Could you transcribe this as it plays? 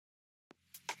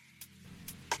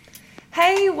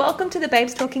Hey, welcome to the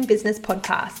Babes Talking Business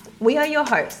podcast. We are your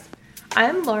hosts. I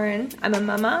am Lauren. I'm a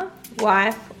mama,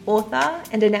 wife, author,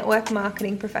 and a network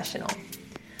marketing professional.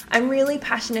 I'm really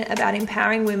passionate about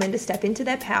empowering women to step into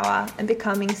their power and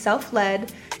becoming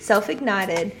self-led,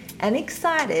 self-ignited, and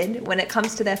excited when it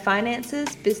comes to their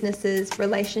finances, businesses,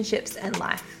 relationships, and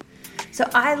life. So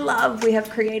I love we have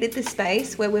created this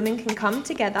space where women can come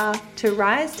together to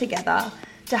rise together,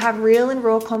 to have real and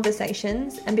raw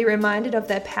conversations and be reminded of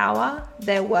their power,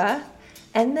 their worth,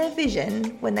 and their vision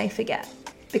when they forget.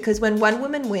 Because when one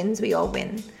woman wins, we all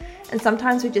win. And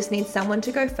sometimes we just need someone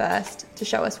to go first to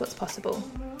show us what's possible.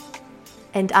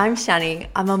 And I'm Shani.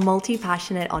 I'm a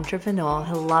multi-passionate entrepreneur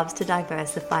who loves to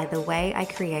diversify the way I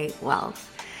create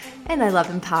wealth. And I love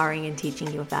empowering and teaching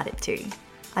you about it too.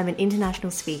 I'm an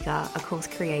international speaker, a course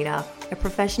creator, a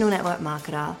professional network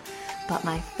marketer, but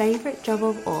my favorite job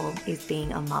of all is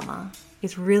being a mama.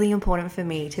 It's really important for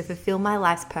me to fulfill my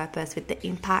life's purpose with the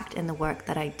impact and the work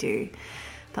that I do.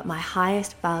 But my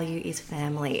highest value is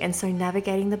family. And so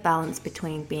navigating the balance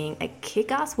between being a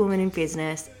kick-ass woman in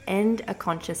business and a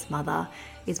conscious mother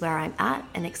is where I'm at,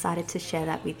 and excited to share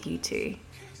that with you too.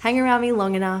 Hang around me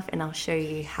long enough and I'll show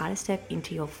you how to step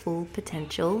into your full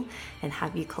potential and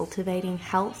have you cultivating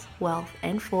health, wealth,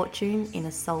 and fortune in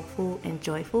a soulful and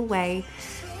joyful way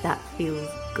that feels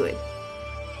good.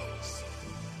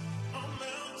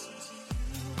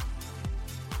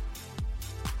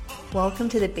 Welcome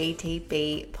to the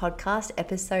BTB podcast,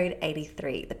 episode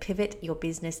 83, the pivot your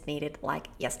business needed like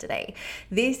yesterday.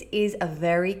 This is a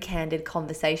very candid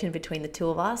conversation between the two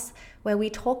of us where we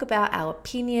talk about our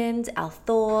opinions, our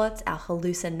thoughts, our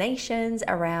hallucinations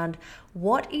around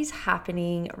what is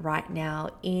happening right now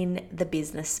in the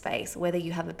business space. Whether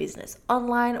you have a business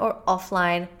online or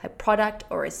offline, a product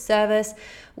or a service,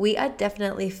 we are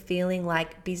definitely feeling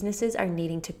like businesses are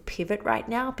needing to pivot right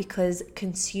now because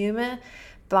consumer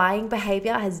buying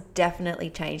behavior has definitely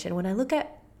changed. And when I look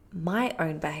at my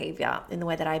own behavior in the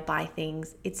way that I buy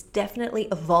things, it's definitely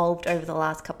evolved over the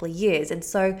last couple of years. And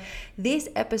so this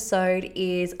episode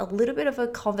is a little bit of a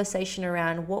conversation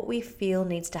around what we feel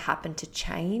needs to happen to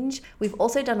change. We've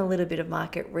also done a little bit of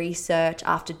market research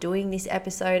after doing this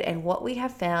episode, and what we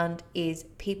have found is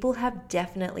people have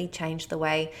definitely changed the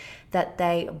way that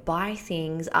they buy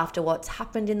things after what's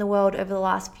happened in the world over the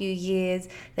last few years.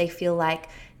 They feel like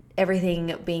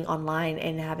everything being online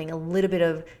and having a little bit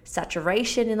of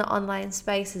saturation in the online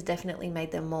space has definitely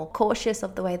made them more cautious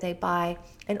of the way they buy.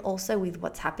 And also with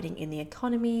what's happening in the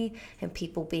economy and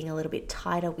people being a little bit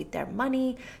tighter with their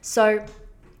money. So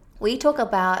we talk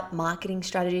about marketing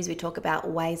strategies, we talk about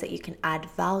ways that you can add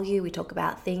value, we talk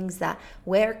about things that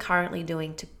we're currently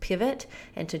doing to pivot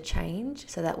and to change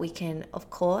so that we can, of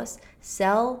course,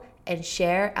 sell and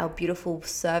share our beautiful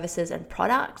services and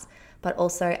products, but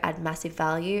also add massive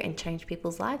value and change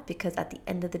people's lives, because at the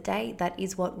end of the day, that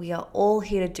is what we are all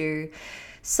here to do.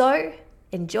 So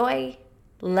enjoy,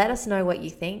 let us know what you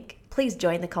think. Please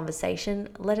join the conversation.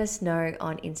 Let us know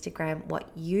on Instagram what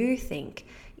you think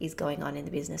is going on in the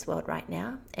business world right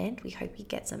now, and we hope you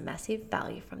get some massive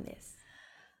value from this.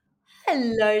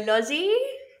 Hello, Lozzie.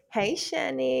 Hey,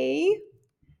 Shani.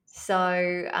 So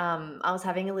I was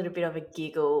having a little bit of a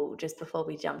giggle just before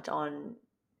we jumped on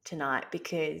tonight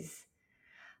because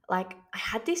I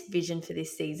had this vision for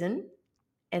this season,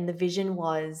 and the vision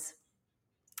was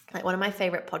one of my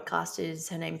favorite podcasters.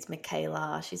 Her name's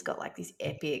Michaela. She's got this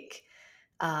epic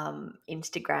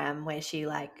Instagram where she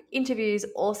interviews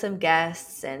awesome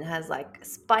guests and has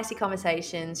spicy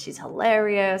conversations. She's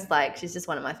hilarious. She's just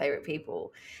one of my favorite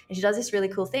people. And she does this really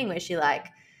cool thing where she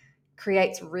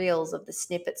creates reels of the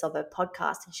snippets of her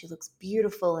podcast, and she looks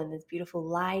beautiful and there's beautiful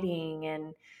lighting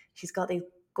and she's got these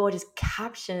gorgeous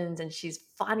captions and she's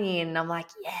funny, and I'm like,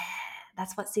 yeah,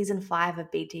 that's what season 5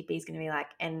 of BTB is going to be like.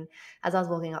 And as I was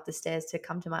walking up the stairs to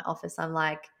come to my office, I'm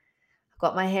like, I've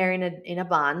got my hair in a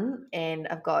bun and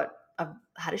I've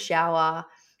had a shower,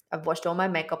 I've washed all my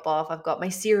makeup off, I've got my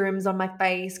serums on my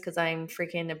face because I'm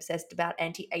freaking obsessed about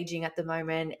anti-aging at the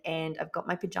moment, and I've got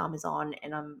my pajamas on,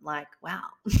 and I'm like, wow.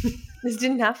 This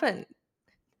didn't happen.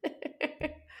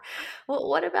 Well,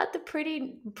 what about the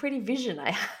pretty vision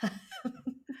I have?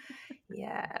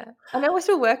 Yeah. I know we're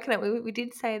still working on it. We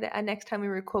did say that our next time we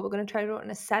record, we're going to try to do it on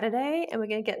a Saturday, and we're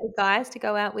going to get the guys to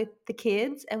go out with the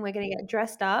kids, and we're going to get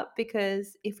dressed up,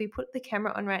 because if we put the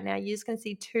camera on right now, you're just going to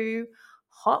see two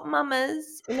hot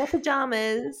mamas in their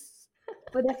pajamas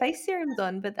with their face serums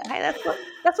on. But hey, that's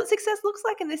what success looks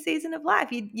like in this season of life.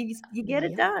 You get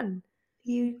it done.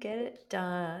 You get it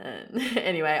done.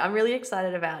 Anyway, I'm really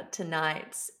excited about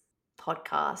tonight's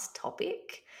podcast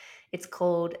topic. It's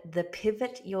called The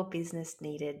Pivot Your Business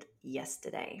Needed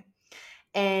Yesterday.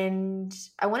 And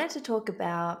I wanted to talk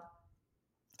about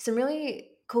some really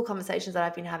cool conversations that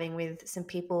I've been having with some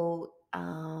people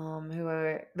who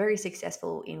are very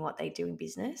successful in what they do in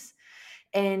business.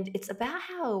 And it's about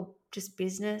how just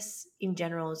business in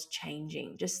general is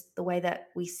changing, just the way that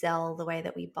we sell, the way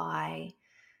that we buy,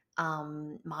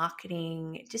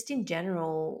 marketing, just in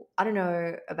general. I don't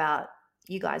know about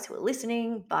you guys who are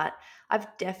listening, but I've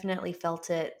definitely felt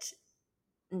it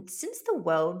since the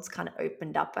world's kind of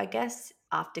opened up, I guess,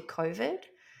 after COVID.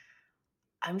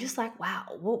 I'm just like, wow,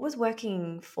 what was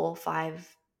working 4,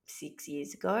 5, 6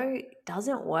 years ago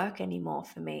doesn't work anymore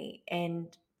for me. And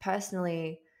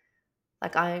personally,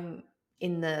 like I'm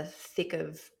in the thick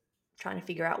of trying to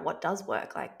figure out what does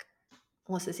work. Like,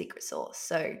 what's the secret sauce?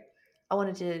 So I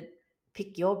wanted to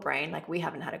pick your brain. Like, we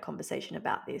haven't had a conversation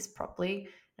about this properly.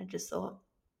 I just thought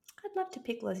I'd love to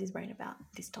pick Leslie's brain about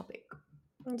this topic.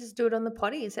 And just do it on the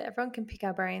potty so everyone can pick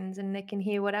our brains and they can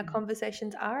hear what our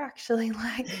conversations are actually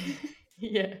like.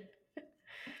 Yeah.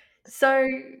 So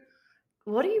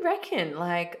what do you reckon?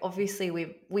 Like, obviously,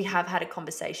 we have had a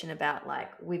conversation about like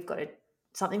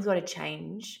something's got to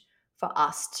change for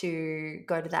us to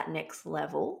go to that next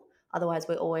level. Otherwise,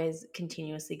 we're always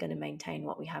continuously going to maintain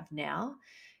what we have now.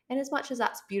 And as much as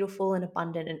that's beautiful and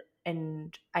abundant,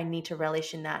 and I need to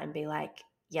relish in that and be like,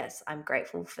 yes, I'm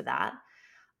grateful for that.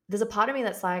 There's a part of me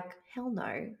that's like, hell no,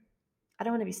 I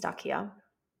don't want to be stuck here.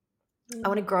 I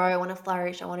want to grow. I want to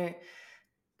flourish. I want to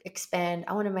expand.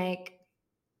 I want to make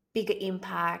bigger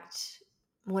impact,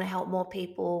 want to help more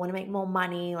people, want to make more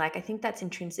money. Like, I think that's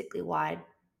intrinsically wired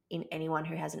in anyone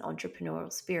who has an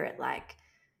entrepreneurial spirit. Like,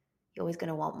 you're always going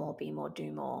to want more, be more,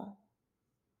 do more.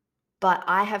 But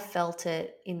I have felt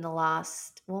it in the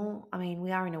last, well, I mean,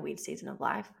 we are in a weird season of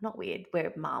life. Not weird.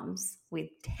 We're mums with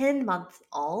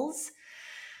 10-month-olds.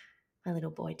 My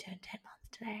little boy turned 10 months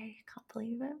today. Can't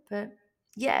believe it. But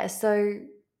yeah, so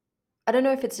I don't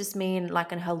know if it's just me and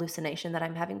like an hallucination that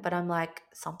I'm having, but I'm like,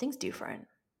 something's different.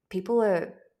 People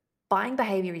are buying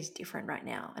behavior is different right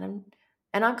now. And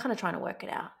I'm kind of trying to work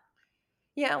it out.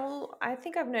 Yeah, well, I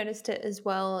think I've noticed it as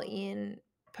well in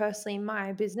personally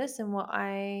my business and what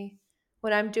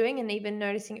I'm doing, and even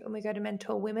noticing it when we go to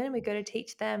mentor women and we go to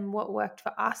teach them what worked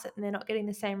for us and they're not getting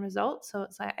the same results. So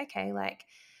it's like, okay, like,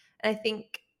 and I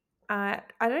think I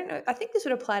don't know, I think this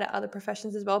would apply to other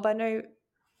professions as well, but I know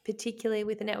particularly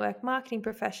with the network marketing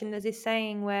profession, there's this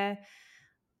saying where,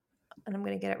 and I'm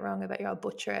going to get it wrong, I bet you I'll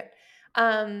butcher it.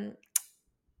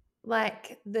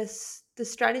 Like the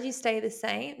strategies stay the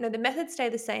same. No, the methods stay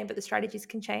the same, but the strategies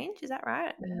can change. Is that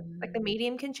right? Like the Mm,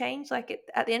 medium can change. Like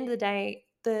at the end of the day,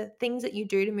 the things that you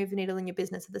do to move the needle in your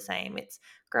business are the same. It's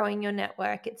growing your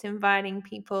network. It's inviting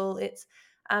people. It's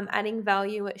adding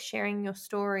value. It's sharing your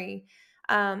story.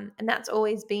 And that's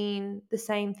always been the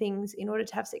same things in order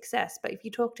to have success. But if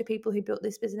you talk to people who built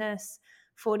this business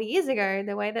 40 years ago,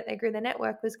 the way that they grew their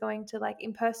network was going to like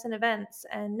in-person events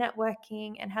and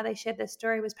networking, and how they shared their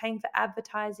story was paying for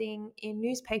advertising in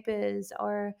newspapers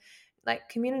or like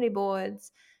community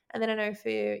boards. And then I know for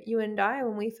you and I,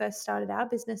 when we first started our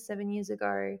business 7 years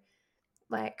ago,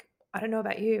 like, I don't know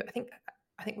about you, I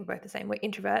think we're both the same. We're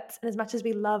introverts, and as much as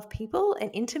we love people and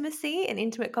intimacy and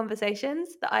intimate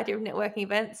conversations, the idea of networking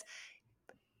events,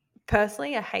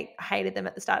 personally, I hated them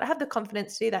at the start. I have the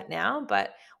confidence to do that now,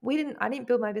 but I didn't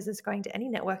build my business going to any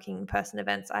networking in-person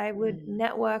events. I would mm,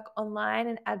 network online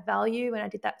and add value, and I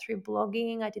did that through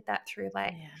blogging. I did that through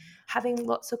like yeah. having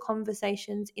lots of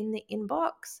conversations in the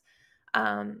inbox.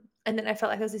 And then I felt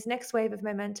like there was this next wave of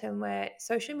momentum where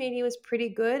social media was pretty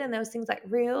good, and there was things like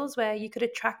Reels where you could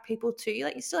attract people to you.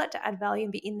 Like, you still had to add value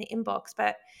and be in the inbox,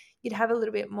 but you'd have a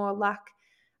little bit more luck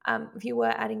if you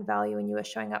were adding value and you were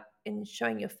showing up and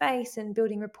showing your face and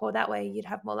building rapport that way. You'd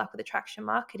have more luck with attraction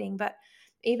marketing. But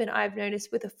even I've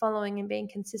noticed with a following and being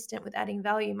consistent with adding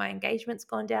value, my engagement's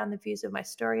gone down, the views of my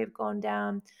story have gone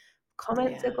down,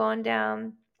 comments have Yeah. gone down.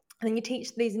 And then you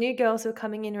teach these new girls who are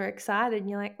coming in who are excited, and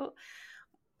you're like, oh,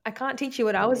 I can't teach you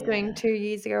what I was doing Yeah. 2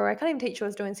 years ago, or I can't even teach you what I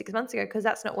was doing 6 months ago, because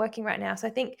that's not working right now. So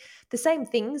I think the same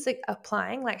things are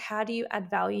applying. Like, how do you add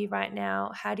value right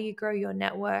now? How do you grow your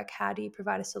network? How do you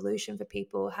provide a solution for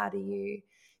people? How do you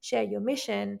share your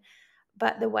mission?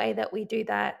 But the way that we do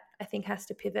that, I think, has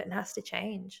to pivot and has to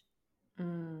change.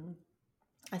 Mm.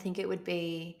 I think it would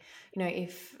be,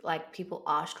 if like people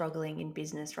are struggling in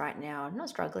business right now, not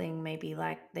struggling, maybe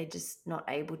like they're just not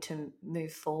able to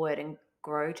move forward and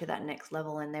grow to that next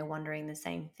level and they're wondering the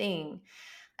same thing.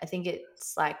 I think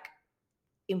it's like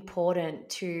important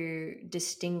to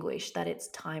distinguish that it's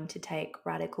time to take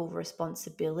radical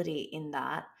responsibility in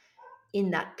that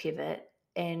pivot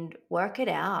and work it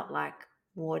out. Like,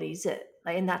 what is it?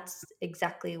 Like, and that's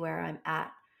exactly where I'm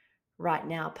at right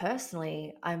now,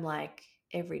 personally, I'm like,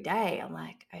 every day, I'm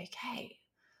like, okay,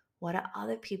 what are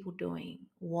other people doing?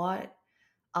 What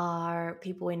are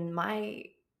people in my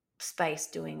space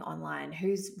doing online?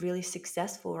 Who's really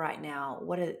successful right now?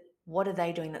 What are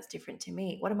they doing that's different to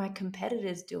me? What are my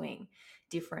competitors doing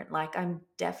different? Like, I'm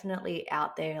definitely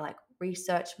out there, like,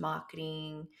 research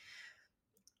marketing.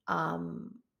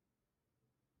 I'm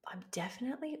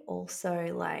definitely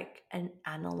also like an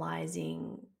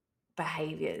analyzing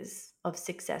behaviors of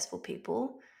successful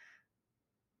people.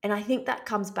 And I think that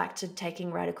comes back to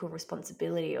taking radical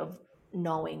responsibility of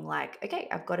knowing, like, okay,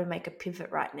 I've got to make a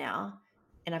pivot right now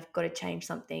and I've got to change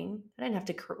something. I don't have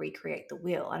to recreate the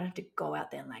wheel. I don't have to go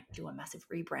out there and like do a massive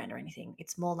rebrand or anything.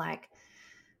 It's more like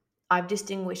I've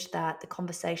distinguished that the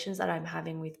conversations that I'm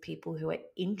having with people who are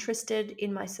interested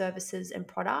in my services and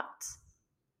products,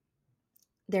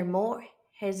 they're more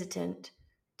hesitant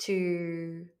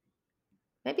to,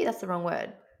 maybe that's the wrong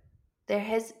word. They're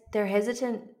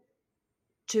hesitant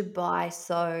to buy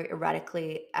so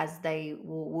erratically as they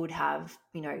would have,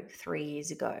 3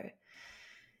 years ago.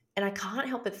 And I can't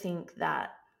help but think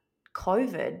that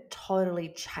COVID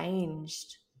totally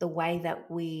changed the way that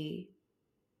we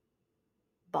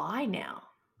buy now.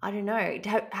 I don't know.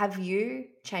 Have you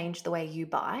changed the way you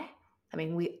buy? I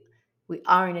mean, we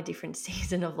are in a different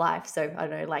season of life, so I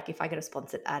don't know. Like, if I get a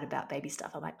sponsored ad about baby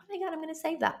stuff, I'm like, oh my god, I'm going to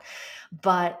save that.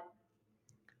 But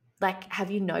like, have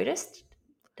you noticed?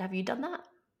 Have you done that?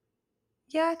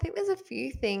 Yeah, I think there's a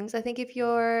few things. I think if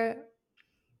you're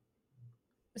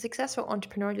a successful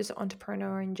entrepreneur, just an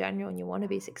entrepreneur in general, and you want to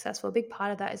be successful, a big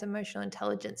part of that is emotional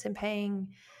intelligence and paying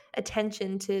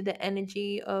attention to the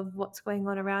energy of what's going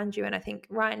on around you. And I think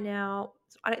right now,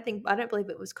 I don't believe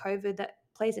it was COVID that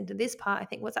plays into this part. I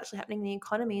think what's actually happening in the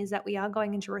economy is that we are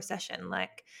going into recession.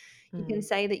 Like, you can Mm,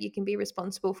 say that you can be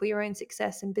responsible for your own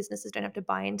success and businesses don't have to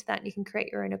buy into that and you can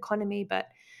create your own economy, but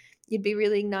you'd be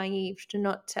really naive to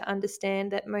not to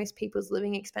understand that most people's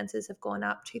living expenses have gone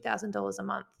up $2,000 a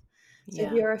month. So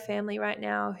if yeah. you're a family right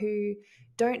now who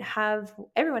don't have,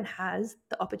 everyone has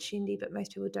the opportunity, but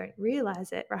most people don't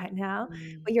realize it right now,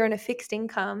 Mm, but you're on a fixed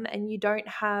income and you don't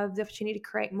have the opportunity to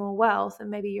create more wealth, and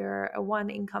maybe you're a one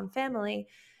income family,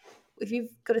 if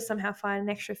you've got to somehow find an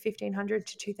extra $1,500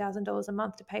 to $2,000 a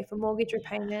month to pay for mortgage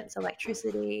repayments,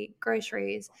 electricity,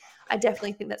 groceries, I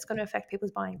definitely think that's going to affect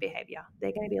people's buying behavior.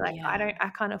 They're going to be like, yeah. I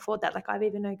can't afford that. Like, I've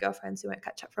even known girlfriends who won't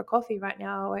catch up for a coffee right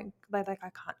now. They're like,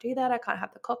 I can't do that. I can't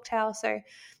have the cocktail. So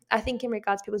I think in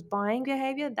regards to people's buying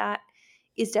behavior, that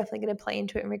is definitely going to play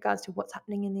into it in regards to what's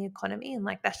happening in the economy. And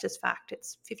like, that's just fact.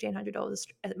 It's $1,500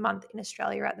 a month in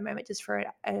Australia at the moment, just for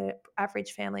an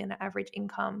average family and an average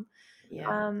income. Yeah.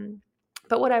 Um,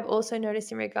 but what I've also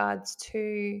noticed in regards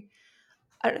to,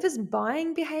 I don't know if it's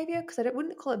buying behavior, because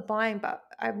wouldn't call it buying, but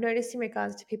I've noticed in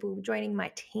regards to people joining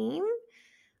my team,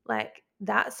 like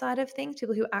that side of things,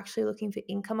 people who are actually looking for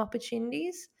income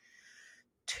opportunities.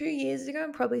 2 years ago,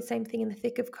 and probably same thing in the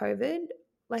thick of COVID,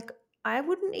 like I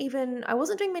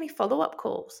wasn't doing many follow-up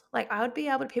calls. Like, I would be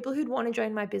able to, people who'd want to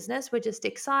join my business were just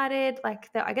excited. Like,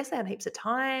 I guess they had heaps of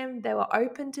time. They were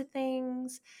open to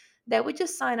things. They would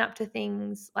just sign up to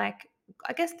things. Like,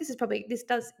 I guess this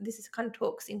is kind of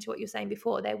talks into what you're saying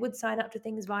before. They would sign up to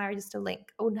things via just a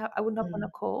link. I wouldn't hop on a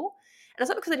Mm, call. And it's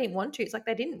not because I didn't want to. It's like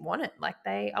they didn't want it. Like,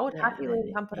 I would yeah, they happily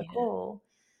didn't jump on a need it. call,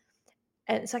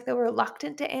 and it's like they were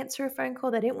reluctant to answer a phone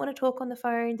call. They didn't want to talk on the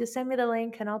phone. Just send me the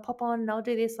link and I'll pop on and I'll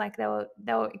do this. Like, they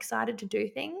were excited to do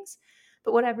things.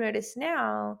 But what I've noticed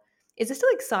now is they're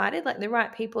still excited. Like, the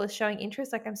right people are showing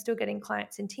interest. Like, I'm still getting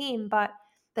clients in team, but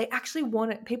they actually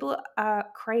want it. People are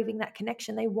craving that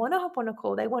connection. They want to hop on a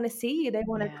call. They want to see you. They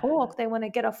want to Yeah. talk. They want to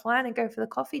get offline and go for the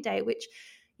coffee date, which,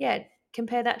 yeah,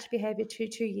 compare that to behavior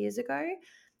 2 years ago.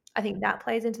 I think that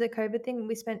plays into the COVID thing.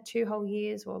 We spent 2 whole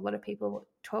years, or a lot of people,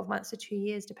 12 months to 2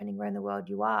 years, depending where in the world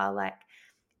you are, like,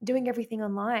 doing everything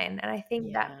online. And I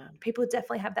think that Yeah. people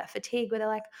definitely have that fatigue where they're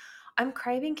like, I'm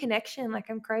craving connection, like,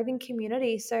 I'm craving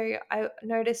community. So I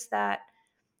noticed that,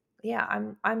 yeah,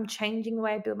 I'm changing the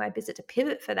way I build my business to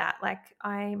pivot for that. Like,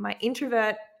 my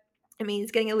introvert, I mean,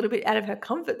 is getting a little bit out of her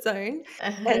comfort zone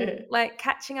and like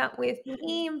catching up with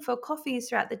him for coffees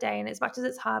throughout the day. And as much as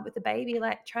it's hard with the baby,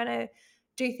 like trying to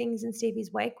do things in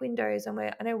Stevie's wake windows. And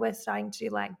I know we're starting to do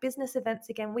like business events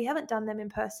again. We haven't done them in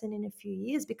person in a few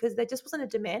years because there just wasn't a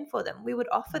demand for them. We would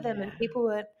offer them and Yeah. people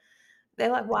were,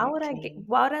 they're like, Very keen.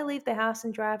 why would I leave the house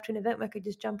and drive to an event where I could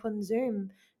just jump on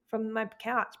Zoom from my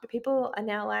couch? But people are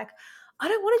now like, I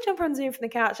don't want to jump on Zoom from the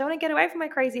couch. I want to get away from my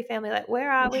crazy family. Like,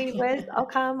 where are we? I'll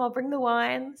come, I'll bring the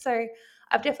wine. So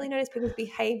I've definitely noticed people's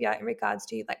behavior in regards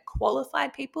to like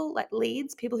qualified people, like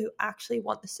leads, people who actually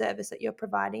want the service that you're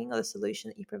providing or the solution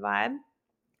that you provide.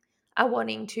 are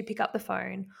wanting to pick up the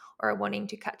phone or are wanting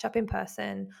to catch up in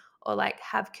person or like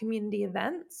have community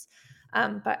events.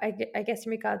 But I guess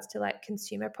in regards to like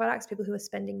consumer products, people who are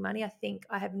spending money, I think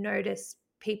I have noticed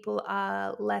people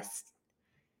are less,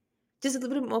 just a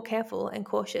little bit more careful and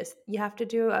cautious. You have to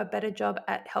do a better job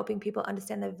at helping people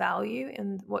understand the value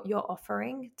in what you're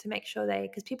offering to make sure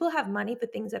because people have money for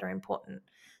things that are important.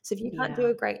 So if you can't do Yeah.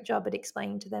 a great job at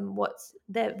explaining to them what's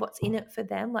in it for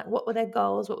them, like what were their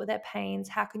goals, what were their pains,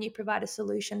 how can you provide a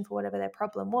solution for whatever their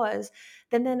problem was,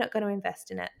 then they're not going to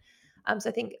invest in it. So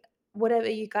I think whatever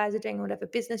you guys are doing, whatever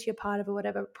business you're part of, or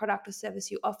whatever product or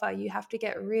service you offer, you have to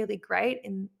get really great,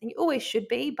 and you always should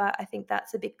be. But I think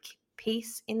that's a big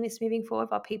piece in this moving forward,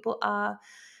 while people are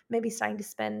maybe starting to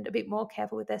spend a bit more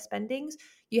careful with their spendings.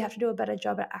 You have to do a better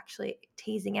job at actually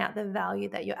teasing out the value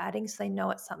that you're adding, so they know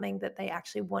it's something that they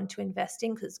actually want to invest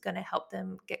in because it's going to help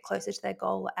them get closer to their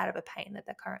goal out of a pain that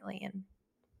they're currently in.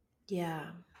 Yeah.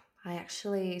 I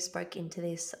actually spoke into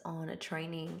this on a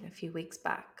training a few weeks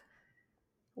back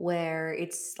where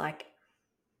it's like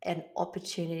an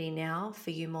opportunity now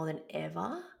for you more than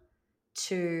ever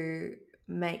to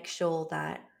make sure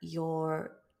that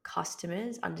your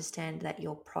customers understand that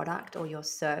your product or your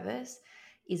service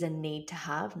is a need to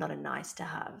have, not a nice to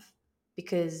have.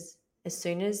 Because as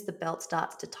soon as the belt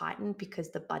starts to tighten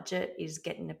because the budget is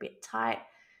getting a bit tight,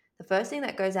 the first thing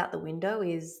that goes out the window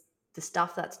is the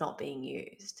stuff that's not being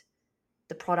used,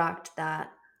 the product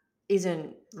that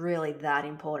isn't really that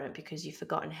important because you've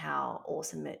forgotten how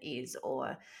awesome it is,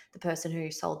 or the person who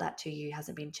sold that to you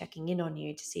hasn't been checking in on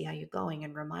you to see how you're going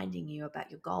and reminding you about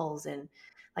your goals. And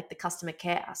like the customer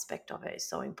care aspect of it is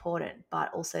so important,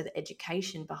 but also the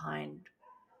education behind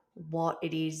what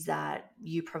it is that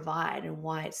you provide and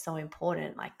why it's so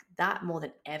important. Like that more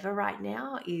than ever right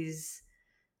now is,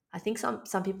 I think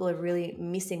some people are really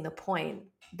missing the point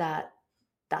that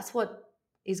that's what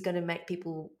is going to make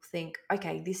people think,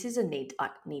 okay, this is a need I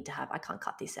need to have. I can't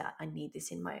cut this out. I need this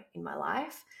in my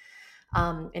life.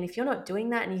 And if you're not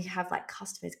doing that and you have like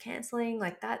customers canceling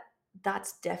like that,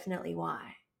 that's definitely why,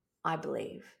 I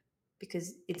believe,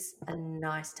 because it's a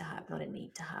nice to have, not a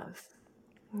need to have.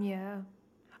 Yeah.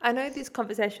 I know this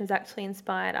conversation was actually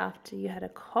inspired after you had a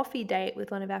coffee date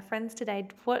with one of our friends today.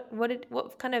 What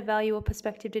kind of value or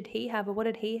perspective did he have, or what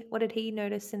did he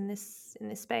notice in this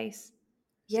space?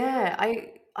 Yeah,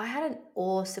 I had an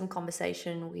awesome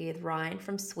conversation with Ryan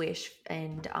from Swish,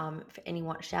 and for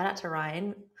anyone, shout out to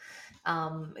Ryan,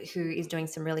 who is doing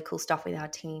some really cool stuff with our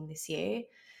team this year.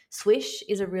 Swish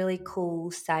is a really cool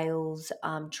sales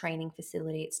training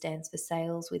facility. It stands for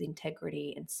Sales with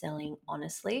Integrity and Selling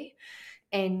Honestly.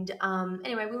 And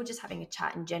anyway, we were just having a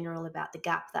chat in general about the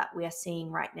gap that we are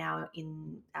seeing right now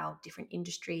in our different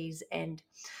industries. And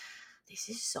this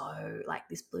is so, like,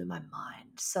 this blew my mind.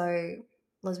 So,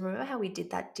 Liz, remember how we did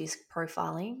that disc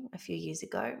profiling a few years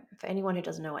ago? For anyone who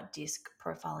doesn't know what disc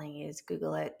profiling is,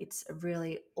 Google it. It's a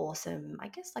really awesome, I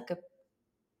guess, like a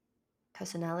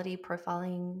personality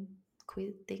profiling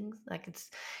quiz thing. Like it's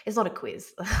not a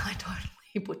quiz. I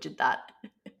totally butchered that.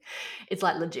 It's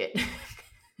like legit.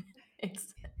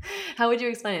 It's, how would you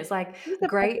explain it? It's like It's a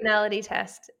great. personality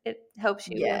test. It helps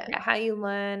you work Yeah. out how you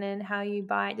learn and how you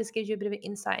buy. It just gives you a bit of an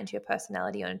insight into your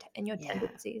personality and your Yeah.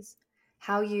 tendencies.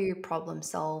 How you problem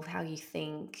solve, how you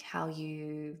think, how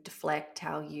you deflect,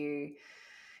 how you,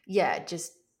 yeah,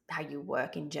 just how you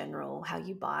work in general, how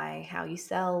you buy, how you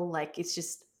sell. Like it's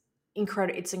just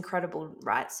incredible. It's incredible,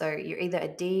 right? So you're either a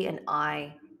D, an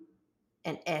I,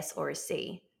 an S, or a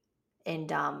C.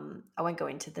 And I won't go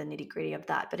into the nitty gritty of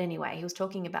that. But anyway, he was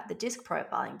talking about the disc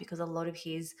profiling because a lot of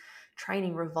his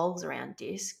training revolves around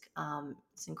disc.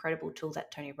 It's an incredible tool that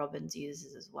Tony Robbins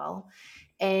uses as well.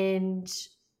 And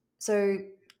so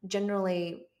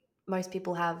generally, most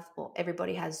people have, well,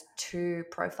 everybody has two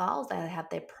profiles. They have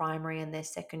their primary and their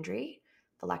secondary,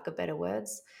 for lack of better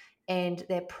words. And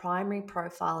their primary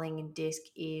profiling in disc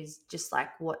is just like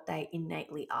what they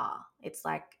innately are. It's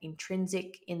like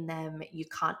intrinsic in them. You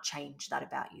can't change that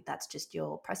about you. That's just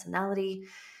your personality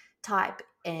type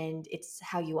and it's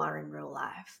how you are in real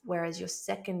life. Whereas your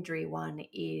secondary one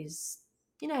is,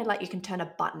 like you can turn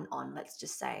a button on, let's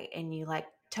just say, and you like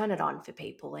turn it on for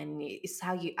people and it's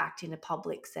how you act in a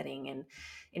public setting and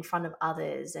in front of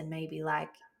others. And maybe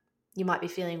like you might be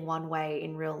feeling one way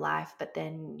in real life, but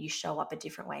then you show up a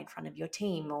different way in front of your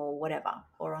team or whatever,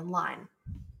 or online.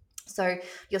 So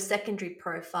your secondary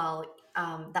profile,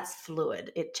 that's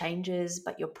fluid. It changes,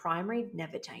 but your primary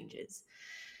never changes.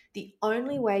 The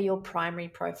only way your primary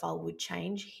profile would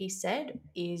change, he said,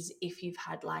 is if you've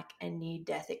had like a near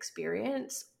death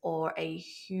experience or a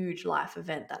huge life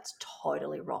event that's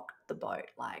totally rocked the boat.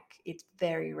 Like it's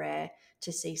very rare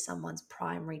to see someone's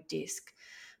primary disc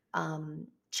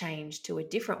change to a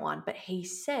different one. But he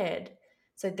said,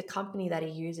 so the company that he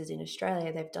uses in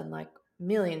Australia, they've done like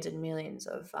millions and millions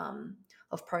of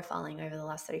profiling over the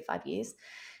last 35 years.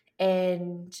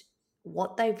 And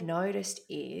what they've noticed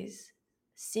is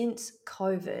since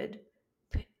COVID,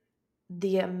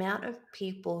 the amount of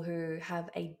people who have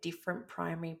a different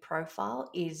primary profile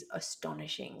is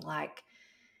astonishing. Like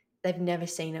they've never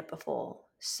seen it before.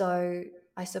 So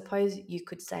I suppose you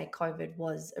could say COVID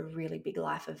was a really big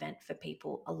life event for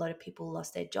people. A lot of people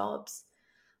lost their jobs,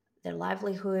 their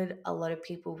livelihood. A lot of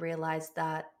people realized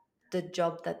that the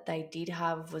job that they did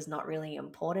have was not really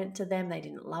important to them. They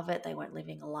didn't love it. They weren't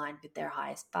living aligned with their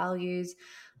highest values.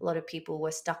 A lot of people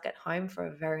were stuck at home for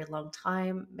a very long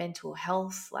time. Mental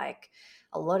health, like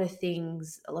a lot of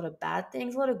things, a lot of bad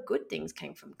things, a lot of good things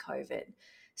came from COVID.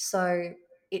 So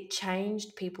it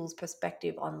changed people's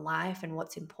perspective on life and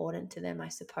what's important to them, I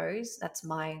suppose. That's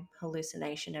my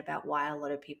hallucination about why a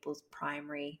lot of people's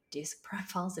primary disc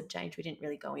profiles have changed. We didn't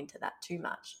really go into that too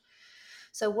much.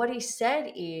 So, what he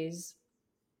said is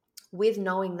with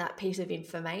knowing that piece of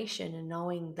information and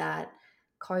knowing that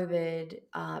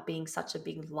COVID being such a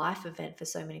big life event for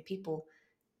so many people,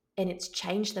 and it's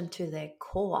changed them to their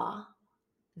core,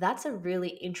 that's a really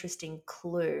interesting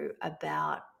clue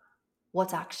about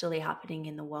what's actually happening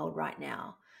in the world right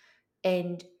now.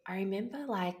 And I remember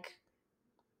like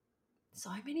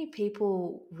so many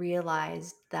people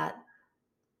realized that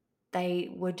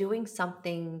they were doing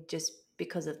something just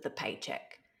because of the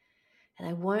paycheck. And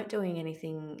they weren't doing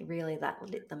anything really that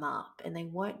lit them up. And they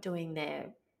weren't doing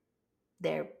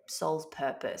their soul's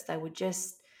purpose. They were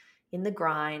just in the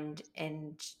grind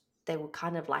and they were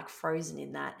kind of like frozen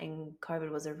in that. And COVID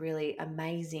was a really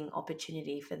amazing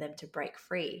opportunity for them to break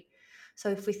free. So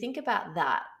if we think about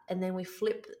that and then we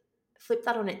flip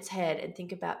that on its head and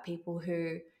think about people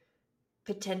who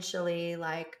potentially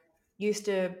like used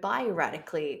to buy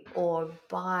erratically or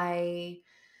buy,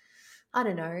 I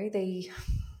don't know, the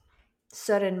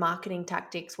certain marketing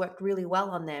tactics worked really well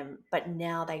on them, but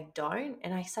now they don't.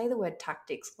 And I say the word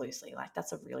tactics loosely, like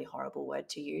that's a really horrible word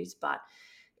to use, but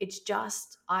it's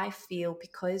just, I feel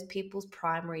because people's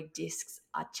primary discs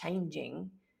are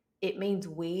changing, it means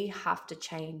we have to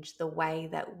change the way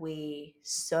that we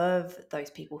serve those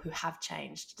people who have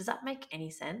changed. Does that make any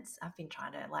sense? I've been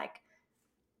trying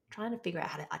to figure out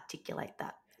how to articulate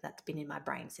that. That's been in my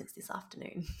brain since this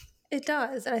afternoon. It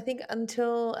does. And I think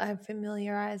until I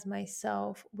familiarize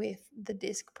myself with the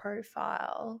disc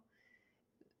profile,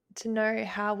 to know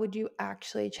how would you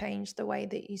actually change the way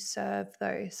that you serve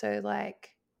those. So like,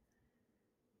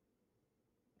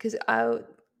 because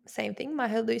same thing, my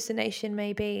hallucination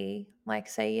may be like,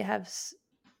 say you have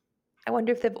I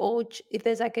wonder if if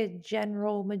there's like a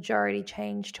general majority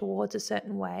change towards a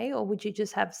certain way, or would you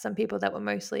just have some people that were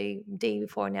mostly D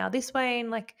before now this way?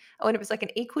 And like, I wonder if it's like an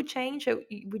equal change, or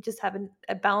you would just have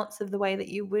a balance of the way that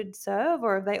you would serve,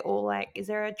 or are they all like, is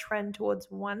there a trend towards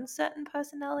one certain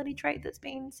personality trait that's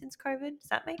been since COVID? Does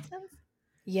that make sense?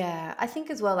 Yeah, I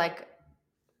think as well, like,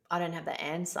 I don't have the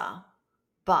answer,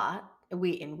 but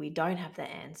we don't have the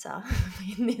answer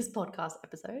in this podcast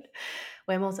episode.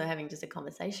 We're also having just a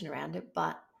conversation around it,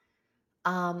 but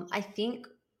I think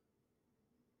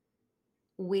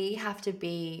we have to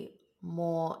be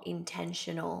more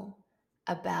intentional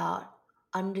about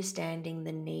understanding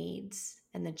the needs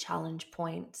and the challenge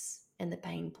points and the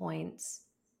pain points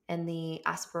and the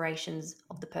aspirations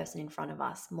of the person in front of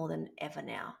us more than ever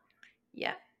now.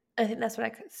 Yeah. I think that's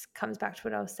comes back to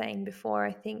what I was saying before.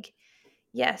 I think,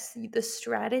 yes, the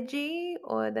strategy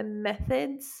or the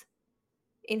methods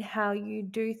in how you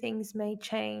do things may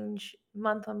change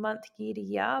month on month, year to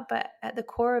year, but at the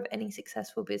core of any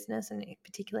successful business, and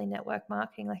particularly network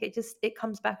marketing, like it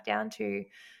comes back down to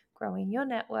growing your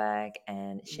network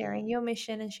and sharing your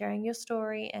mission and sharing your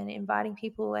story and inviting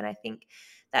people. And I think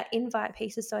that invite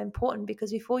piece is so important,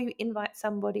 because before you invite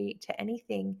somebody to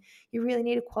anything, you really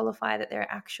need to qualify that they're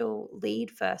actual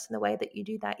lead first. And the way that you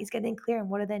do that is getting clear on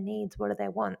what are their needs, what are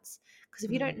their wants. Because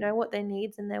if you don't know what their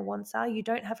needs and their wants are, you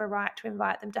don't have a right to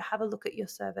invite them to have a look at your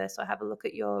service or have a look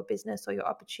at your business or your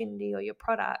opportunity or your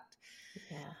product.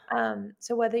 Yeah.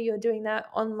 So whether you're doing that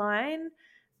online,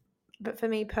 but for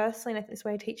me personally, and I think this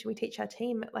way we teach our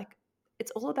team, like it's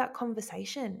all about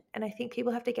conversation. And I think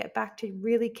people have to get back to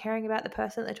really caring about the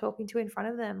person that they're talking to in front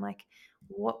of them. Like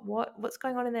what's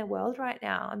going on in their world right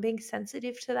now, and being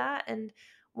sensitive to that, and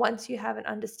once you have an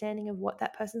understanding of what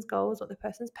that person's goals, what the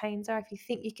person's pains are, if you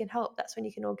think you can help, that's when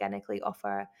you can organically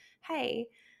offer, hey,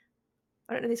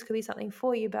 I don't know, this could be something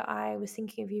for you, but I was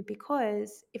thinking of you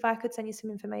because if I could send you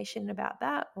some information about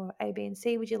that or A, B, and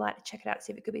C, would you like to check it out,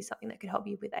 see if it could be something that could help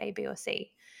you with A, B, or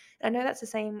C? And I know that's the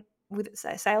same with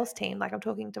a sales team. Like I'm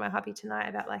talking to my hubby tonight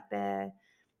about like the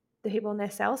people on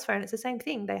their sales phone. It's the same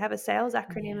thing. They have a sales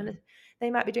acronym and they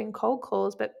might be doing cold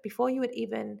calls, but before you would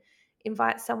even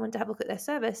invite someone to have a look at their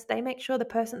service, they make sure the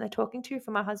person they're talking to,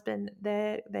 for my husband,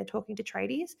 they're talking to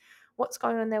tradies. What's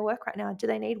going on in their work right now? Do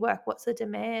they need work? What's the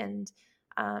demand?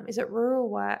 Is it rural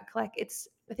work? Like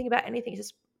I think about anything, it's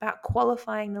just about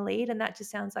qualifying the lead. And that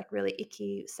just sounds like really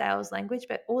icky sales language.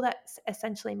 But all that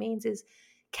essentially means is,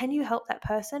 can you help that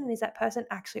person? And is that person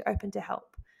actually open to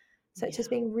help? So it's just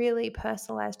being really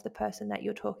personalized to the person that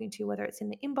you're talking to, whether it's in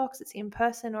the inbox, it's in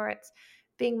person, or it's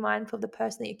being mindful of the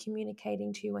person that you're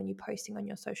communicating to when you're posting on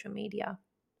your social media.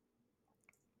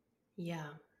 Yeah.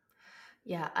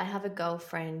 Yeah. I have a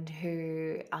girlfriend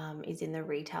who is in the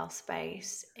retail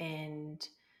space, and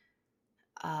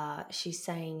she's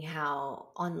saying how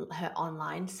her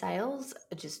online sales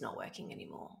are just not working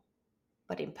anymore.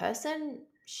 But in person,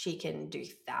 she can do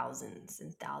thousands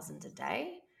and thousands a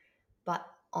day. But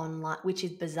online, which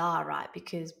is bizarre, right?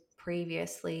 Because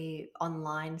previously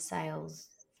online sales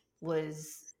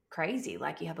was crazy.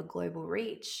 Like you have a global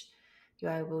reach.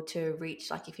 You're able to reach,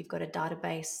 like if you've got a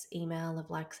database email of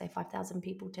like, say, 5,000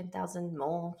 people, 10,000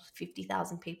 more,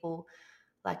 50,000 people,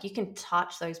 like you can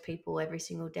touch those people every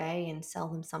single day and sell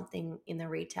them something in the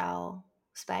retail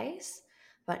space.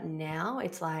 But now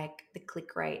it's like the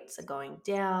click rates are going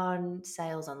down,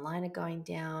 sales online are going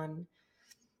down.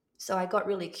 So I got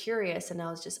really curious and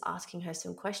I was just asking her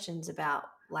some questions about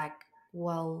like,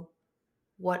 well,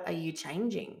 what are you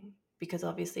changing? Because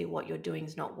obviously what you're doing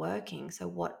is not working. So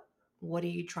what are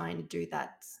you trying to do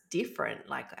that's different?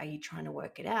 Like, are you trying to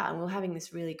work it out? And we were having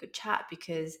this really good chat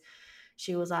because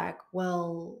she was like,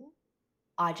 well,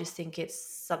 I just think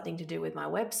it's something to do with my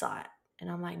website.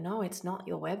 And I'm like, no, it's not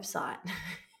your website.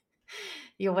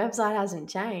 Your website hasn't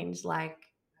changed. Like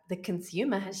the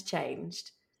consumer has changed.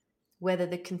 Whether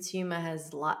the consumer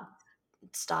has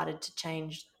started to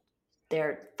change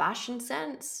their fashion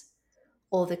sense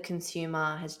or the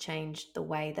consumer has changed the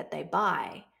way that they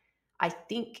buy, I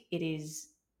think it is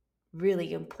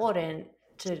really important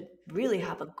to really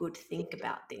have a good think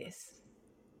about this.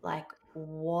 Like,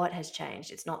 what has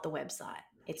changed? It's not the website.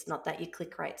 It's not that your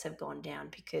click rates have gone down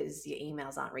because your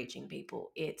emails aren't reaching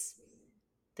people. It's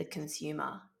the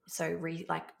consumer. So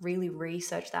really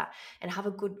research that and have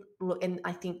a good look. And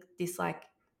I think this like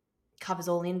covers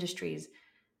all industries.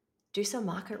 Do some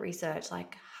market research,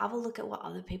 like have a look at what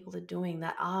other people are doing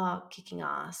that are kicking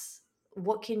ass.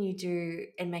 What can you do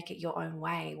and make it your own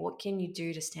way? What can you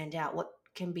do to stand out? What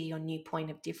can be your new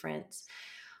point of difference?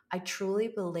 I truly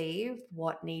believe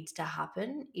what needs to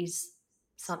happen is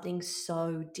something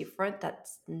so different that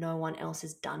no one else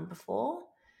has done before.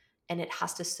 And it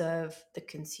has to serve the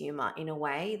consumer in a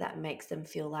way that makes them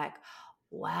feel like,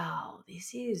 wow,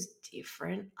 this is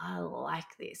different. I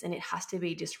like this. And it has to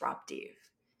be disruptive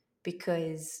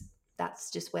because that's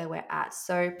just where we're at.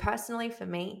 So, personally, for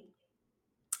me,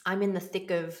 I'm in the thick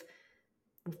of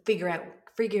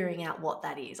figuring out what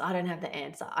that is. I don't have the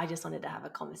answer. I just wanted to have a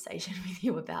conversation with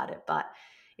you about it, but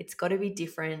it's got to be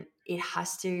different. It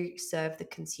has to serve the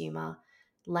consumer.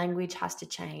 Language has to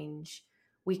change.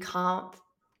 We can't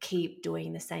keep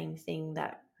doing the same thing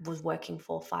that was working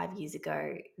 4 or 5 years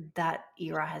ago. That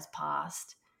era has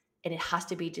passed, and it has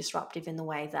to be disruptive in the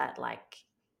way that like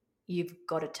you've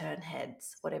got to turn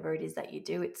heads. Whatever it is that you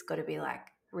do, it's got to be like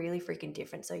really freaking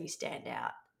different so you stand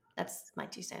out. That's my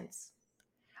 2 cents.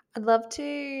 I'd love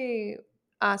to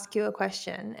ask you a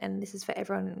question, and this is for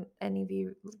everyone, any of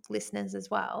you listeners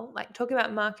as well. Like talking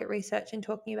about market research and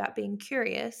talking about being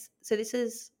curious. So this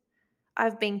is,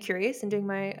 I've been curious and doing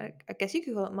my, I guess you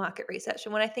could call it market research.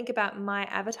 And when I think about my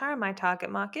avatar, my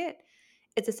target market,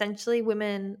 it's essentially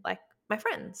women like my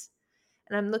friends.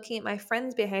 And I'm looking at my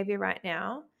friends' behavior right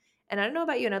now. And I don't know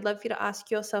about you, and I'd love for you to ask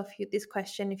yourself this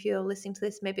question. If you're listening to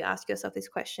this, maybe ask yourself this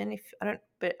question. If I don't,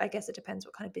 but I guess it depends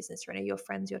what kind of business you're in. Are your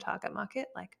friends your target market?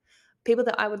 Like people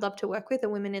that I would love to work with are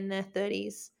women in their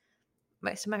 30s.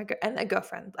 Most of my and a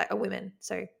girlfriend like are women.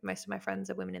 So most of my friends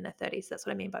are women in their 30s. That's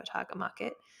what I mean by target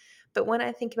market. But when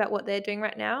I think about what they're doing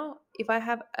right now, if I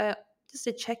have just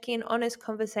a check-in, honest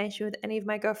conversation with any of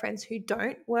my girlfriends who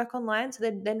don't work online, so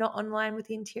they're not online with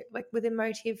with a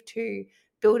motive to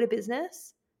build a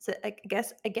business. So I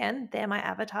guess again, they're my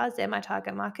avatars, they're my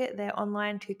target market, they're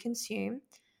online to consume.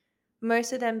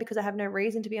 Most of them, because I have no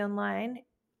reason to be online,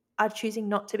 are choosing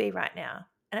not to be right now.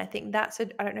 And I think I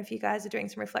don't know if you guys are doing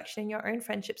some reflection in your own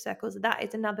friendship circles. That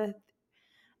is another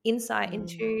insight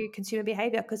into consumer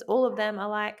behavior, because all of them are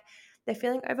like, they're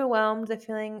feeling overwhelmed, they're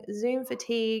feeling Zoom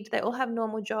fatigued, they all have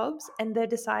normal jobs, and they're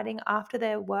deciding after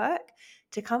their work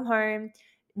to come home,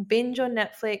 binge on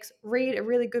Netflix, read a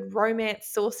really good romance,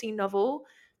 saucy novel,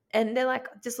 and they're like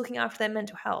just looking after their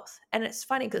mental health. And it's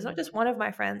funny because it's not just one of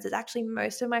my friends, it's actually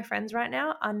most of my friends right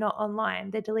now are not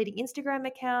online. They're deleting Instagram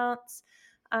accounts.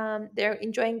 They're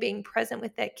enjoying being present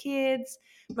with their kids.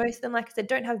 Most of them, like I said,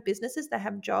 don't have businesses, they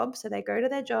have jobs. So they go to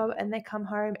their job and they come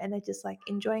home and they're just like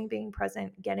enjoying being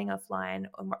present, getting offline,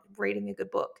 or reading a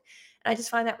good book. And I just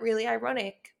find that really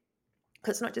ironic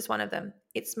because it's not just one of them,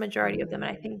 it's majority of them.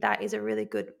 And I think that is a really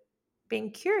good, being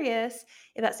curious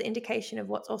if that's the indication of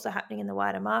what's also happening in the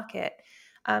wider market.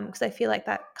 Because I feel like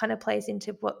that kind of plays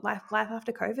into what life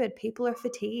after COVID. People are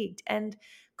fatigued, and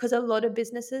because a lot of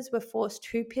businesses were forced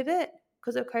to pivot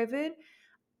because of COVID,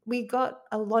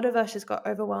 a lot of us just got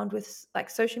overwhelmed with, like,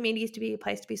 social media used to be a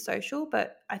place to be social,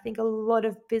 but I think a lot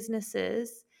of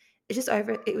businesses, it's just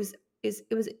it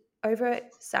was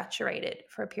oversaturated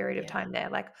for a period of time there.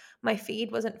 Like, my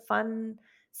feed wasn't fun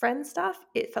friend stuff.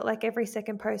 It felt like every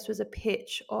second post was a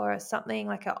pitch or something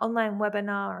like an online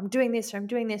webinar, or I'm doing this, or I'm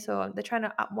doing this, or they're trying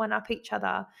to one up each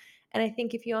other. And I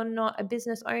think if you're not a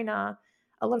business owner,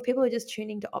 a lot of people are just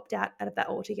tuning to opt out of that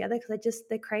altogether, because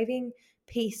they're craving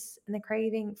peace and they're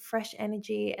craving fresh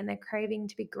energy and they're craving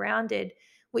to be grounded,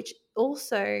 which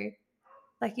also,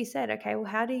 like you said, okay, well,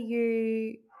 how do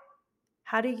you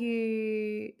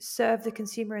serve the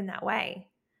consumer in that way?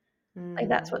 Like,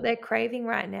 that's what they're craving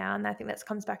right now. And I think that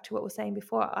comes back to what we were saying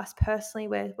before. Us personally,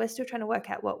 we're still trying to work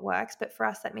out what works, but for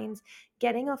us that means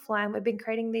getting offline. We've been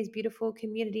creating these beautiful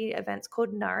community events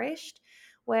called Nourished,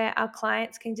 where our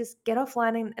clients can just get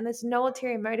offline, and there's no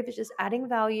ulterior motive. It's just adding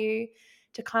value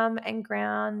to come and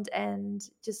ground and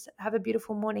just have a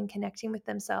beautiful morning, connecting with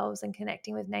themselves and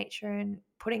connecting with nature and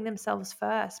putting themselves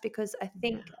first. Because I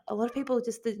think a lot of people,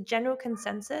 just the general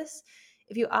consensus,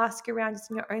 if you ask around just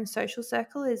in your own social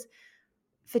circle, is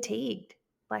fatigued.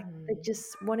 Like, they're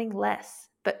just wanting less,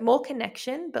 but more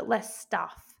connection, but less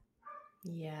stuff.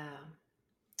 Yeah.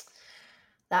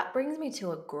 That brings me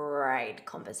to a great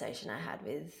conversation I had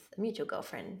with a mutual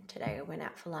girlfriend today. I went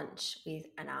out for lunch with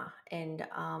Anna, and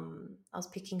I was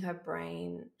picking her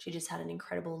brain. She just had an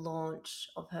incredible launch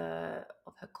of her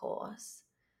course,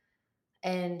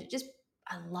 and just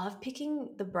I love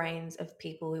picking the brains of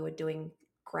people who are doing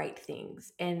great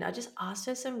things. And I just asked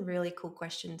her some really cool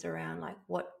questions around like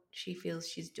what she feels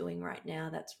she's doing right now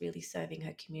that's really serving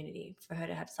her community for her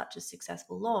to have such a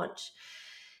successful launch.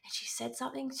 And she said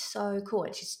something so cool,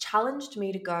 and she's challenged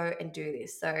me to go and do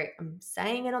this. So I'm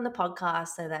saying it on the podcast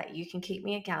so that you can keep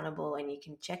me accountable and you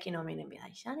can check in on me and be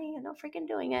like, Shani, you're not freaking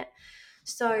doing it.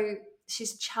 So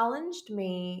she's challenged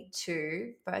me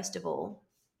to, first of all,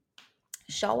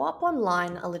 show up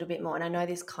online a little bit more. And I know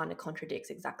this kind of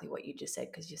contradicts exactly what you just said,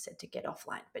 because you said to get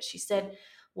offline. But she said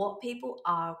what people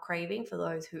are craving for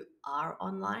those who are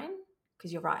online,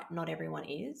 because you're right, not everyone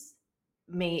is.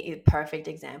 Me is a perfect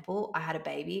example. I had a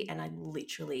baby and I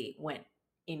literally went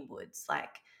inwards. Like,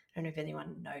 I don't know if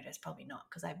anyone noticed, probably not,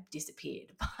 because I've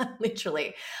disappeared. But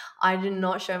literally, I did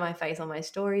not show my face on my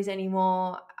stories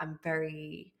anymore. I'm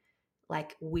very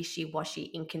like wishy-washy,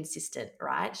 inconsistent,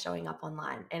 right? Showing up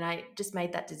online. And I just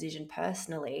made that decision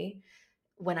personally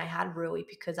when I had Rui,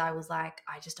 because I was like,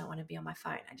 I just don't want to be on my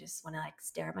phone. I just want to like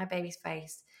stare at my baby's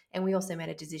face. And we also made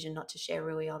a decision not to share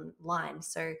Rui online.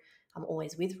 So I'm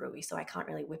always with Rui. So I can't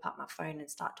really whip up my phone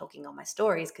and start talking on my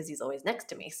stories because he's always next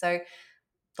to me. So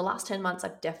the last 10 months,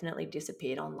 I've definitely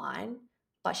disappeared online.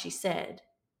 But she said,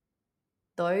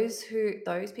 those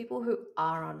people who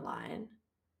are online,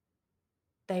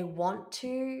 they want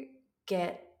to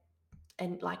get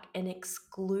an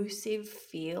exclusive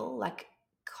feel, like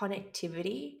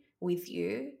connectivity with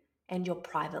you and your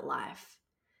private life.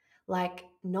 Like,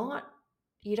 not,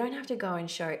 you don't have to go and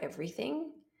show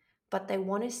everything, but they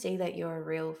want to see that you're a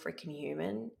real freaking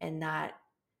human and that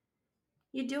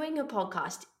you're doing a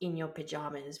podcast in your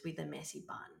pajamas with a messy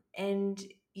bun, and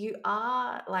you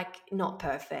are like not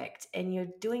perfect and you're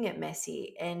doing it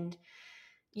messy, and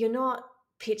you're not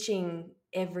pitching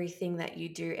everything that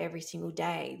you do every single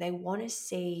day. They want to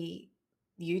see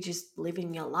you just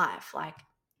living your life. Like,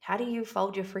 how do you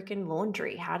fold your freaking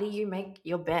laundry? How do you make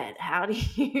your bed? How do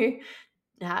you,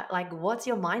 like, what's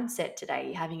your mindset today? Are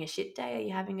you having a shit day? Are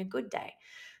you having a good day?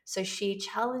 So she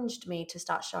challenged me to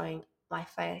start showing my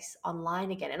face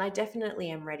online again. And I definitely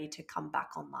am ready to come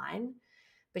back online.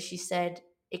 But she said,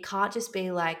 it can't just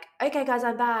be like, okay, guys,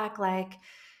 I'm back. Like,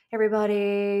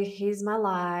 everybody, here's my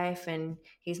life and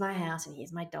here's my house and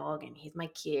here's my dog and here's my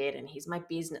kid and here's my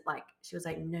business. Like, she was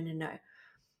like, no, no, no.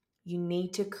 You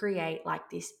need to create like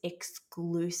this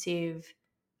exclusive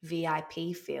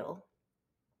VIP feel.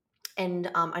 And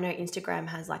I know Instagram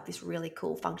has like this really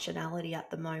cool functionality at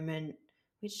the moment,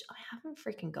 which I haven't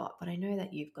freaking got, but I know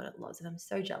that you've got it, Loz, and I'm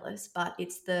so jealous. But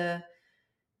it's the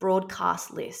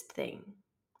broadcast list thing.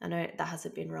 I know that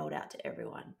hasn't been rolled out to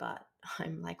everyone, but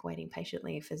I'm like waiting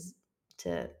patiently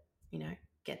to,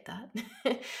 get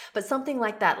that. But something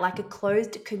like that, like a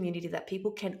closed community that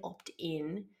people can opt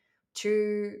in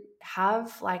to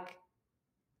have like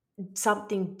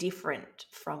something different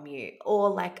from you. Or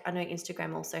like I know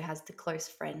Instagram also has the close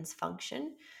friends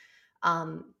function.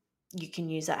 Um, you can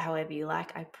use that however you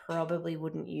like. I probably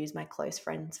wouldn't use my close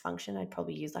friends function. I'd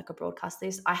probably use like a broadcast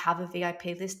list. I have a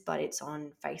VIP list, but it's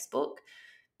on Facebook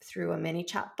through a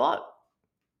ManyChat bot.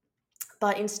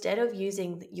 But instead of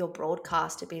using your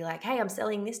broadcast to be like, hey, I'm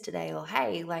selling this today, or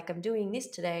hey, like I'm doing this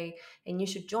today and you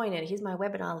should join it. Here's my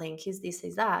webinar link. Here's this,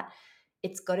 here's that.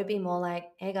 It's got to be more like,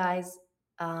 hey guys,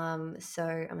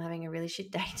 so I'm having a really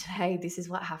shit day today. This is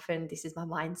what happened. This is my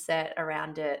mindset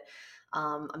around it.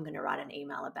 I'm going to write an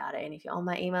email about it. And if you're on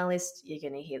my email list, you're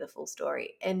going to hear the full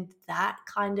story. And that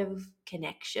kind of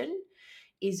connection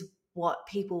is what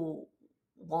people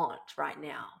want right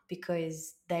now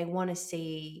because they want to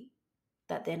see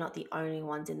that they're not the only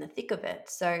ones in the thick of it.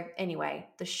 So, anyway,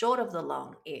 the short of the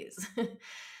long is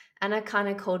Anna kind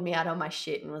of called me out on my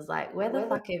shit and was like, where the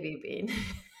fuck have you been?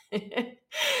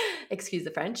 Excuse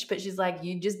the French, but she's like,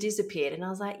 you just disappeared. And I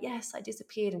was like, yes, I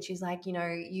disappeared. And she's like,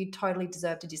 you totally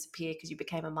deserve to disappear because you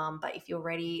became a mum. But if you're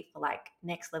ready for like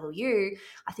next level you,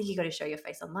 I think you got to show your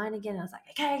face online again. And I was like,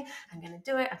 okay, I'm going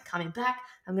to do it. I'm coming back.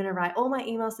 I'm going to write all my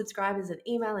email subscribers an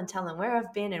email and tell them where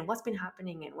I've been and what's been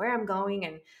happening and where I'm going.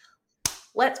 And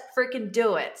let's freaking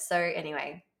do it. So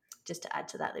anyway, just to add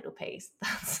to that little piece,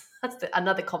 that's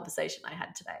another conversation I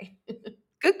had today.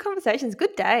 Good conversations.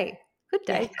 Good day. Good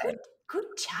day. Yeah, good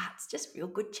chats, just real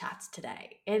good chats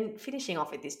today. And finishing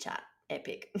off with this chat,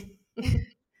 epic.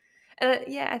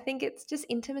 Yeah, I think it's just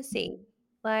intimacy.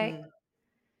 Like Mm,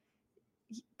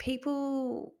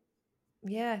 people,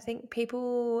 yeah, I think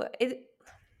people.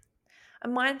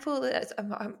 I'm mindful that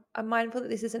I'm mindful that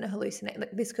this isn't a hallucination.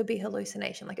 Like, this could be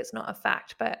hallucination. Like, it's not a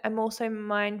fact. But I'm also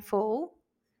mindful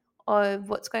of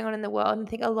what's going on in the world and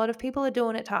think a lot of people are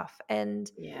doing it tough. And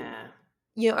yeah.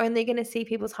 you're only going to see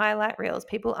people's highlight reels.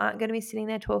 People aren't going to be sitting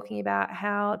there talking about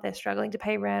how they're struggling to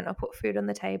pay rent or put food on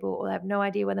the table, or they have no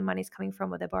idea where the money's coming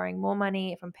from, or they're borrowing more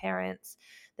money from parents.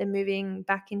 They're moving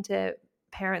back into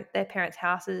their parents'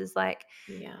 houses. Like,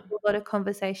 Yeah. a lot of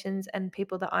conversations and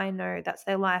people that I know, that's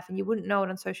their life, and you wouldn't know it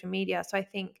on social media. So I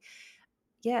think,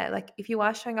 yeah, like if you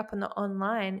are showing up on the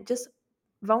online, just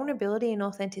vulnerability and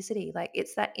authenticity, like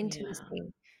it's that Yeah.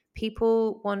 intimacy.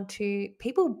 People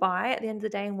buy at the end of the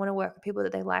day and want to work with people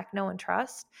that they like, know, and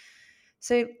trust.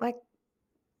 So like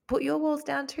put your walls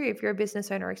down too if you're a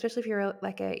business owner, especially if you're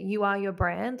you are your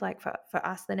brand, like for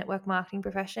us, the network marketing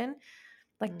profession.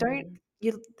 Like, don't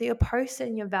Mm, your post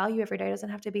and your value every day doesn't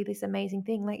have to be this amazing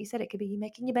thing. Like you said, it could be you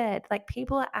making your bed. Like,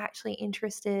 people are actually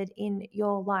interested in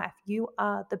your life. You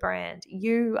are the brand.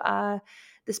 You are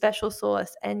the special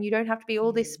sauce, and you don't have to be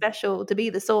all this mm, special to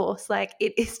be the sauce. Like,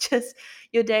 it is just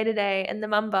your day to day and the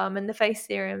mum bum and the face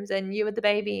serums and you with the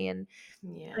baby, and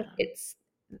like yeah.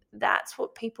 that's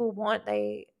what people want.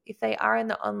 If they are in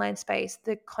the online space,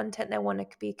 the content they want to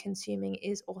be consuming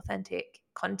is authentic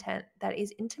content that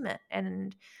is intimate,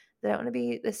 and they don't want to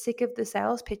be the sick of the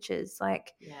sales pitches.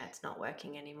 Like, Yeah, it's not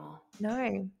working anymore.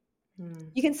 no,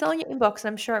 Mm. you can sell in your inbox. And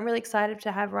I'm sure I'm really excited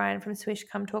to have Ryan from Swish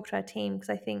come talk to our team, because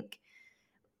I think,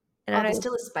 and Oh, I there's know,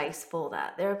 still a space for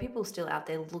that. There are people still out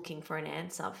there looking for an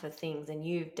answer for things, and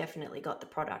you've definitely got the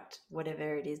product,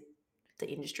 whatever it is, the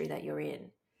industry that you're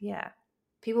in. yeah,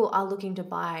 People are looking to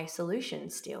buy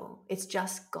solutions still. It's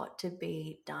just got to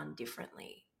be done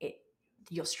differently.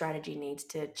 Your strategy needs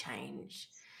to change.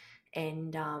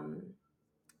 And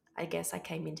I guess I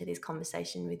came into this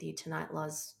conversation with you tonight,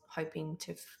 Loz, hoping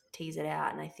to tease it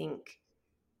out. And I think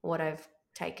what I've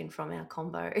taken from our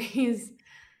combo is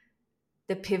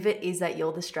the pivot is that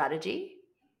you're the strategy.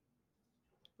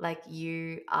 Like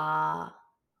you are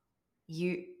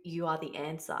the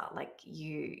answer. Like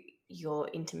your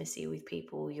intimacy with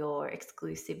people, your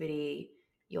exclusivity,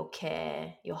 your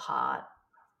care, your heart,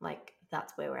 like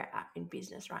that's where we're at in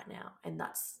business right now, and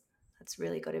that's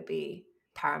really got to be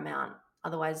paramount,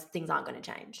 otherwise things aren't going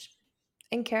to change.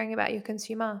 and caring about your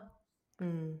consumer.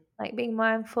 Like being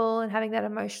mindful and having that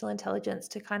emotional intelligence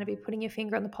to kind of be putting your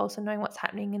finger on the pulse and knowing what's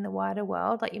happening in the wider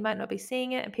world. Like you might not be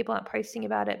seeing it and people aren't posting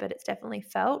about it, but it's definitely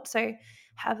felt. So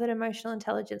have that emotional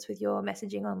intelligence with your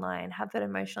messaging online. Have that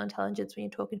emotional intelligence when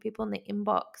you're talking to people in the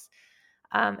inbox,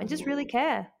 and just really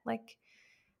care. Like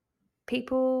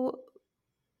people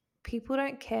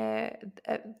don't care.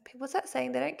 What's that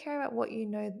saying? They don't care about what you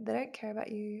know. They don't care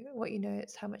about you. What you know,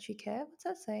 it's how much you care. What's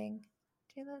that saying?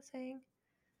 Do you know that saying?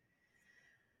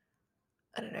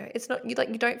 I don't know. It's not you like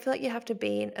you don't feel like you have to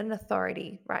be an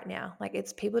authority right now. Like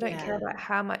it's people don't care about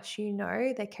how much you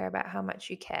know, they care about how much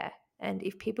you care. And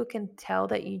if people can tell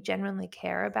that you genuinely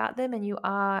care about them and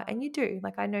you do,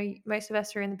 like I know most of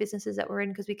us are in the businesses that we're in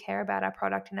because we care about our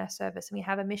product and our service and we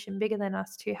have a mission bigger than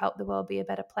us to help the world be a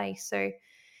better place. So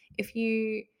if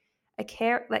you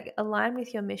align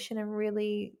with your mission and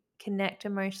really connect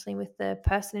emotionally with the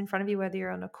person in front of you, whether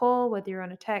you're on a call, whether you're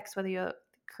on a text, whether you're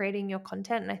creating your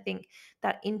content. And I think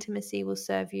that intimacy will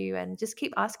serve you, and just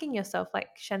keep asking yourself, like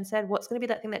Shen said, what's going to be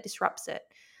that thing that disrupts it?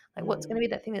 Like what's going to be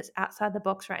that thing that's outside the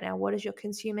box right now? What does your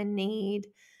consumer need?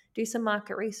 Do some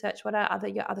market research. What are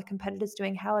your other competitors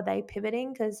doing? How are they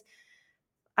pivoting? Because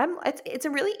it's a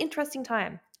really interesting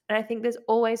time. And I think there's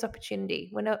always opportunity.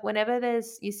 Whenever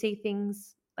you see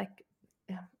things like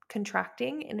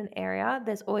contracting in an area,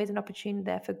 there's always an opportunity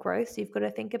there for growth. So you've got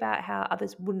to think about how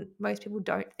most people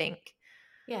don't think.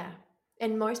 Yeah.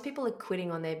 And most people are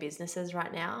quitting on their businesses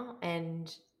right now.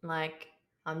 And like,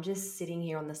 I'm just sitting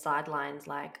here on the sidelines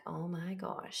like, oh my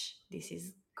gosh, this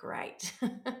is great.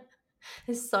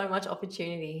 There's so much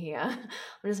opportunity here.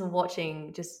 I'm just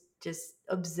watching, just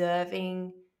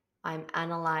observing. I'm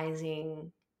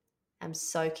analyzing. I'm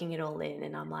soaking it all in.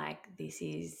 And I'm like, this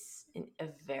is a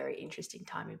very interesting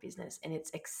time in business. And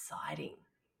it's exciting.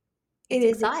 It's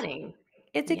exciting.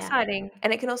 It's Yeah. exciting,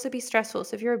 and it can also be stressful.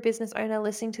 So if you're a business owner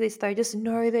listening to this, though, just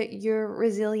know that you're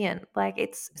resilient. Like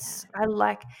it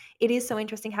is so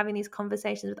interesting having these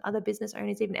conversations with other business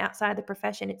owners, even outside the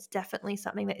profession. It's definitely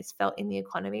something that is felt in the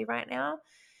economy right now.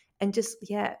 And just,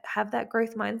 have that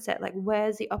growth mindset. Like,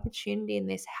 where's the opportunity in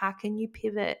this? How can you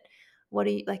pivot?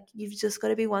 You've just got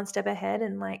to be one step ahead,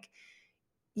 and like,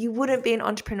 you wouldn't be an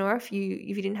entrepreneur if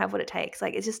you didn't have what it takes.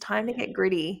 Like it's just time to get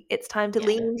gritty. It's time to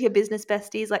lean into your business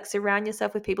besties, like surround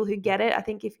yourself with people who get it. I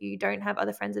think if you don't have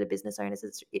other friends that are business owners,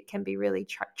 it can be really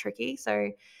tricky. So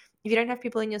if you don't have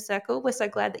people in your circle, we're so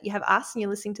glad that you have us and you're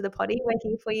listening to the potty. We're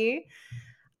here for you.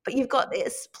 But you've got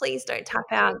this. Please don't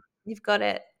tap out. You've got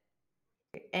it.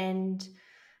 And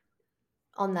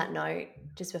on that note,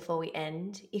 just before we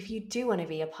end, if you do want to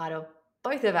be a part of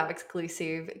both of our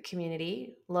exclusive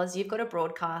community, Loz, you've got a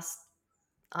broadcast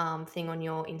thing on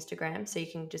your Instagram. So you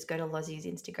can just go to Lozzy's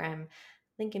Instagram,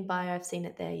 link in bio. I've seen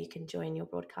it there. You can join your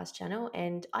broadcast channel.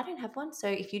 And I don't have one. So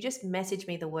if you just message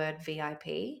me the word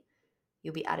VIP,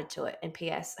 you'll be added to it. And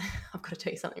PS, I've got to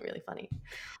tell you something really funny.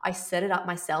 I set it up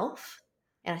myself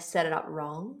and I set it up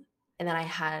wrong. And then I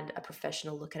had a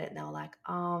professional look at it and they were like,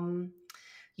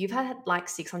 you've had like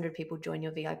 600 people join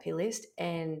your VIP list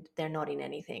and they're not in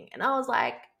anything. And I was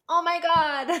like, oh my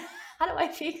God, how do I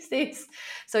fix this?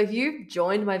 So if you've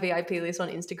joined my VIP list on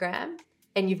Instagram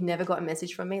and you've never got a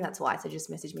message from me, that's why. So just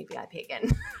message me VIP again.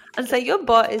 And so your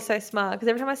bot is so smart because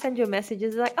every time I send you a message,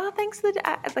 it's like, oh, thanks for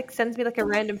it like sends me like a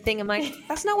random thing. I'm like,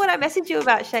 that's not what I messaged you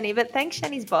about, Shani, but thanks,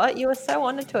 Shani's bot. You were so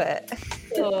onto to it.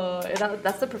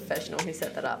 That's the professional who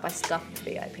set that up. I stuffed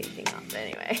the VIP thing up.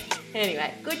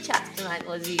 Anyway, good chat tonight,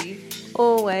 Lizzie.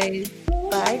 Always.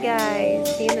 Bye,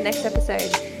 guys. See you in the next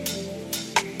episode.